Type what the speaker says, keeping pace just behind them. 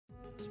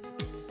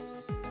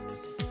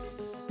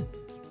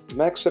The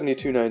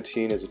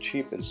Max7219 is a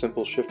cheap and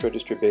simple shift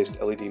register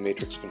based LED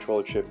matrix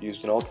controller chip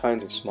used in all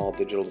kinds of small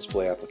digital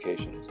display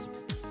applications.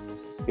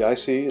 The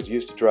IC is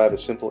used to drive a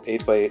simple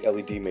 8x8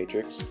 LED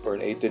matrix or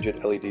an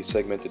 8-digit LED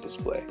segmented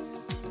display.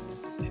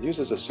 It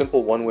uses a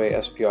simple one-way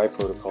SPI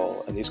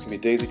protocol, and these can be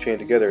daisy-chained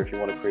together if you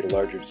want to create a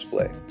larger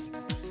display.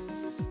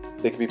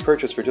 They can be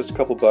purchased for just a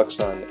couple bucks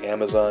on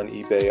Amazon,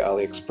 eBay,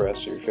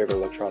 AliExpress, or your favorite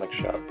electronics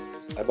shop.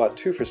 I bought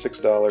two for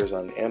 $6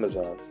 on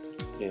Amazon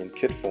in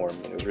kit form,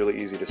 and it was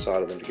really easy to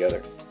solder them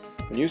together.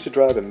 When used to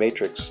drive a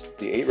matrix,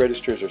 the 8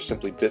 registers are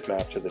simply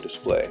bitmapped to the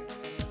display.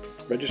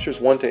 Registers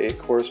 1 to 8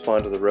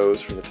 correspond to the rows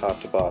from the top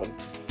to bottom,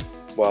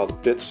 while the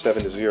bits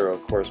 7 to 0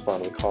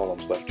 correspond to the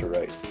columns left to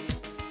right.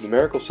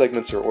 Numerical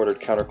segments are ordered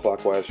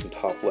counterclockwise from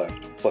top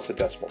left, plus a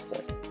decimal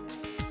point.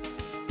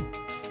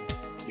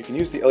 You can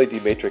use the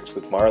LED matrix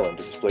with Marlin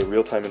to display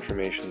real-time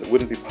information that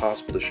wouldn't be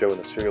possible to show in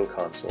the serial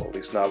console, at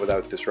least not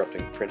without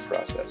disrupting the print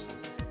process.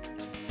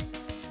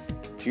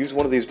 To use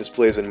one of these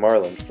displays in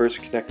Marlin, first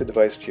connect the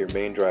device to your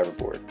main driver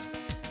board.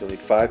 You'll need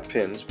 5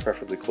 pins,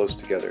 preferably close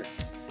together,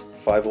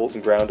 5V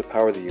and ground to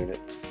power the unit,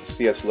 a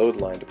CS load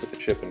line to put the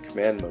chip in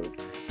command mode,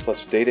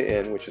 plus data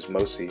in, which is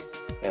MOSI,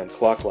 and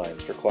clock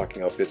lines for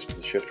clocking out bits to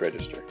the shift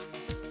register.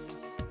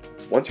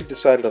 Once you've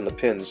decided on the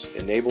pins,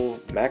 enable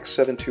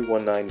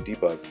Max7219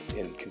 debug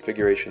in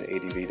configuration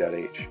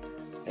adv.h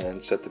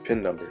and set the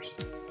pin numbers.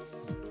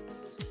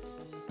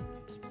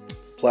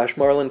 Flash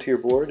Marlin to your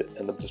board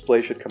and the display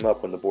should come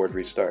up when the board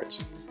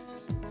restarts.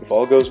 If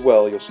all goes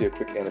well, you'll see a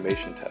quick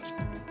animation test.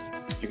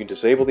 You can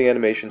disable the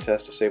animation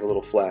test to save a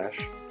little flash,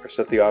 or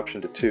set the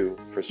option to 2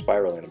 for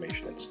spiral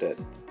animation instead.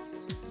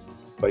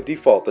 By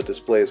default, the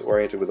display is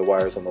oriented with the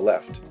wires on the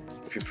left.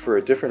 If you prefer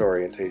a different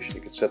orientation,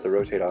 you can set the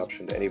rotate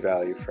option to any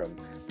value from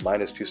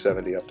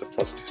 -270 up to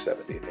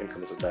 +270 in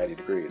increments of 90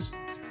 degrees.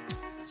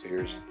 So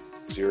here's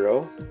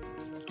 0,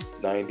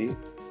 90,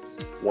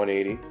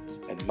 180,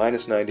 and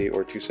 -90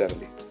 or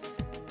 270.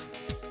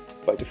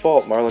 By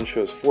default, Marlin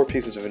shows 4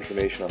 pieces of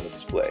information on the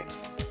display.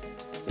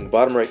 In the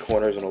bottom right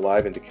corner is an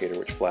alive indicator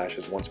which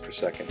flashes once per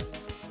second.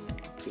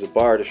 There's a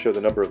bar to show the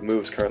number of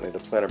moves currently in the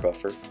planar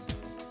buffer.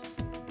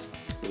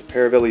 There's a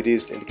pair of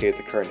LEDs to indicate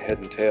the current head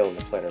and tail in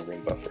the planar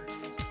ring buffer.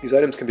 These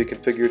items can be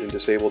configured and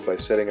disabled by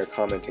setting or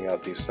commenting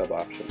out these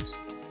sub-options.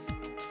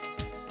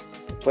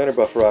 The planar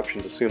buffer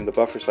options assume the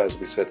buffer size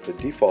will be set to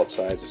the default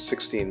size of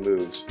 16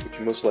 moves, which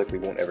you most likely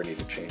won't ever need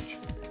to change.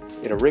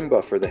 In a ring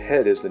buffer, the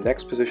head is the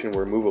next position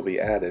where a move will be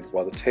added,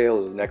 while the tail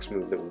is the next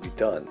move that will be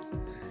done.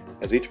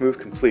 As each move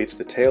completes,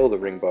 the tail of the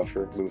ring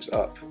buffer moves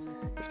up.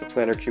 If the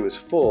planar queue is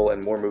full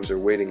and more moves are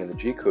waiting in the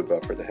G-code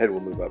buffer, the head will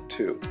move up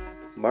too.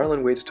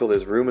 Marlin waits till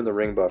there's room in the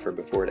ring buffer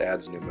before it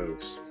adds new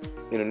moves.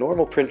 In a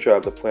normal print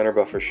job, the planar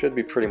buffer should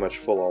be pretty much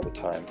full all the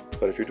time,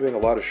 but if you're doing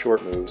a lot of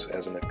short moves,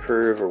 as in a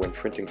curve or when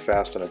printing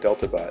fast on a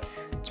delta bot,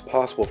 it's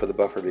possible for the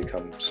buffer to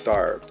become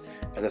starved,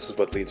 and this is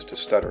what leads to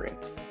stuttering.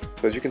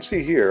 So as you can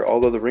see here,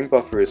 although the ring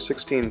buffer is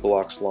 16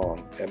 blocks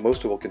long, and most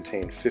of it will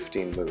contain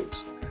 15 moves.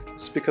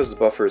 This is because the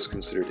buffer is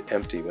considered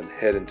empty when the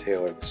head and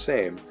tail are the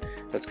same,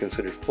 and it's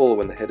considered full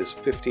when the head is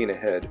 15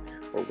 ahead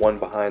or 1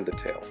 behind the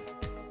tail.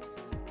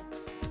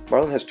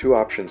 Marlin has 2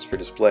 options for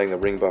displaying the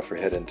ring buffer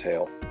head and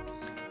tail.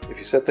 If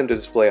you set them to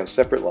display on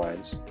separate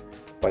lines,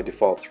 by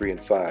default 3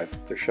 and 5,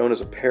 they're shown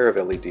as a pair of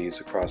LEDs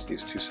across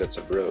these 2 sets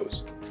of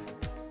rows.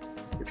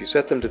 If you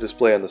set them to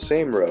display on the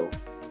same row,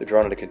 they're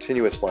drawn in a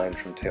continuous line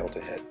from tail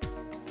to head.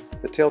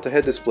 The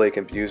tail-to-head display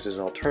can be used as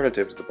an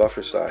alternative to the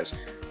buffer size,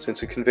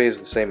 since it conveys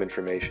the same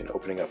information,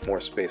 opening up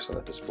more space on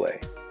the display.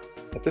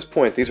 At this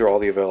point, these are all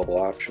the available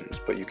options,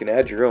 but you can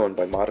add your own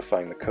by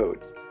modifying the code.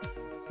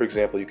 For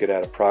example, you could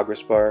add a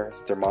progress bar,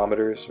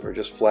 thermometers, or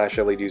just flash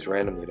LEDs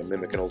randomly to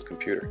mimic an old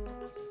computer.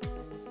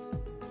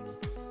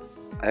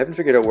 I haven't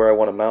figured out where I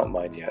want to mount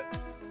mine yet,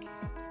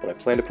 but I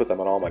plan to put them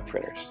on all my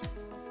printers.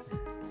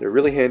 They're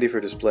really handy for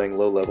displaying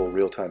low-level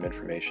real-time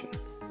information.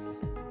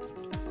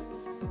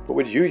 What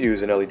would you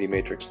use an LED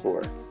matrix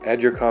for?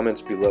 Add your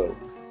comments below.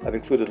 I've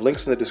included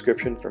links in the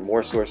description for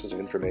more sources of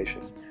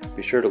information.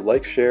 Be sure to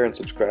like, share, and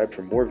subscribe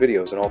for more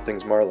videos on all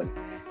things Marlin.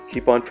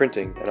 Keep on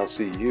printing, and I'll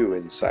see you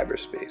in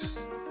cyberspace.